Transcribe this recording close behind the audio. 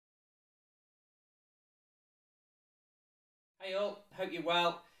Hey all, hope you're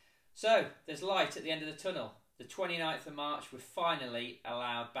well. So, there's light at the end of the tunnel. The 29th of March, we're finally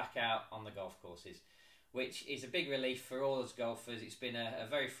allowed back out on the golf courses, which is a big relief for all us golfers. It's been a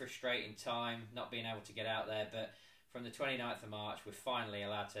very frustrating time not being able to get out there, but from the 29th of March, we're finally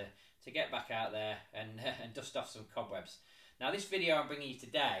allowed to get back out there and dust off some cobwebs. Now, this video I'm bringing you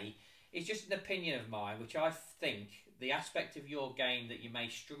today is just an opinion of mine, which I think the aspect of your game that you may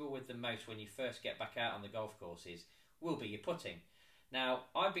struggle with the most when you first get back out on the golf courses will be your putting. Now,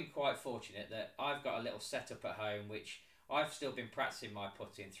 I've been quite fortunate that I've got a little setup at home which I've still been practicing my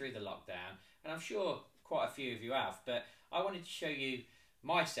putting through the lockdown, and I'm sure quite a few of you have, but I wanted to show you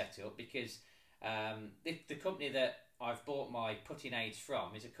my setup because the company that I've bought my putting aids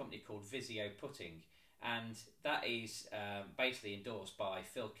from is a company called Visio Putting, and that is basically endorsed by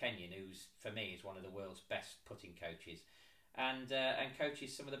Phil Kenyon, who's for me is one of the world's best putting coaches, and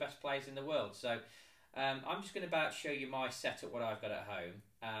coaches some of the best players in the world. So I'm just going to show you my setup, what I've got at home.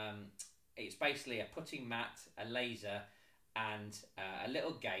 It's basically a putting mat, a laser, and a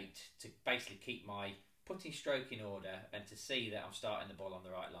little gate to basically keep my putting stroke in order and to see that I'm starting the ball on the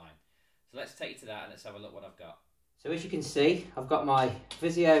right line. So let's take you to that and let's have a look what I've got. So as you can see, I've got my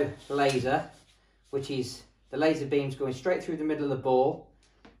Visio laser, which is the laser beams going straight through the middle of the ball,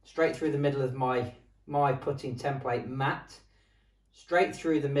 straight through the middle of my putting template mat, straight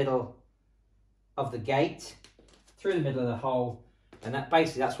through the middle of the gate, through the middle of the hole, and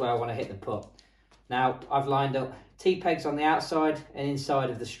that's where I want to hit the putt. Now, I've lined up T-pegs on the outside and inside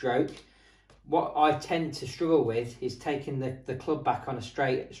of the stroke. What I tend to struggle with is taking the club back on a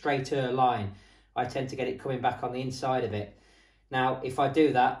straighter line. I tend to get it coming back on the inside of it. Now, if I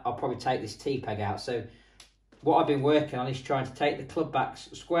do that, I'll probably take this T-peg out. So what I've been working on is trying to take the club back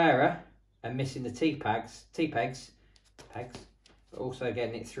squarer and missing the T-pegs, but also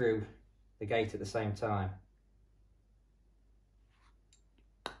getting it through the gate at the same time.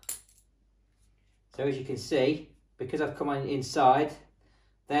 So as you can see, because I've come on inside,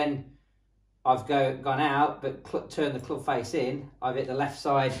 then I've gone out, but turned the club face in, I've hit the left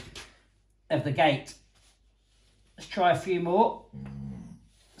side of the gate. Let's try a few more,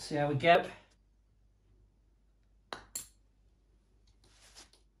 see how we go.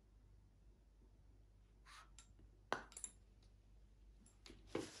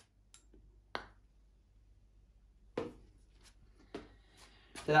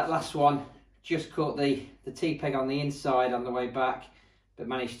 So that last one just caught the T-peg on the inside on the way back, but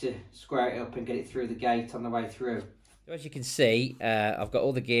managed to square it up and get it through the gate on the way through. So as you can see, I've got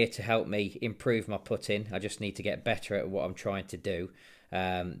all the gear to help me improve my putting. I just need to get better at what I'm trying to do.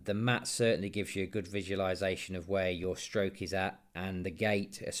 The mat certainly gives you a good visualization of where your stroke is at, and the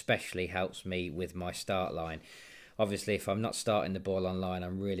gate especially helps me with my start line. Obviously, if I'm not starting the ball on line,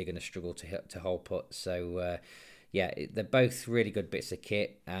 I'm really going to struggle to hole put. So yeah, they're both really good bits of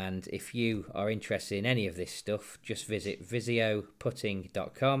kit, and if you are interested in any of this stuff, just visit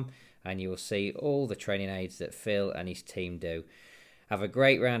visioputting.com and you will see all the training aids that Phil and his team do. Have a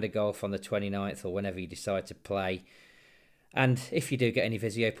great round of golf on the 29th or whenever you decide to play, and if you do get any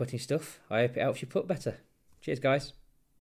Visio putting stuff, I hope it helps you putt better. Cheers guys.